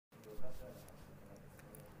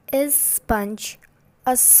Is sponge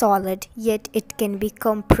a solid yet it can be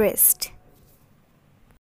compressed?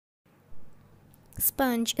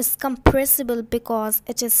 Sponge is compressible because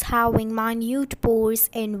it is having minute pores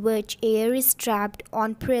in which air is trapped.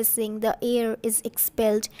 On pressing, the air is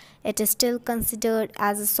expelled. It is still considered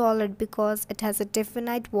as a solid because it has a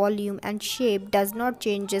definite volume and shape does not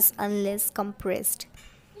changes unless compressed.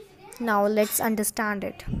 Now let's understand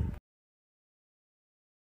it.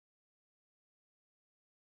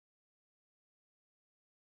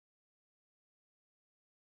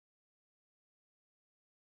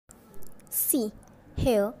 See,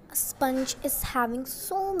 here a sponge is having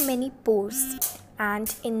so many pores,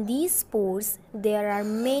 and in these pores there are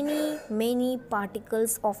many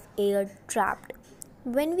particles of air trapped.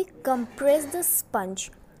 When we compress the sponge,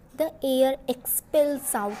 the air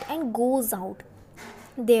expels out and goes out.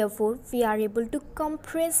 Therefore, we are able to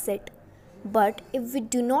compress it. But if we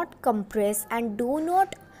do not compress and do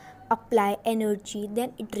not apply energy,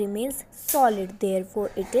 then it remains solid.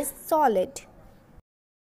 Therefore, it is solid.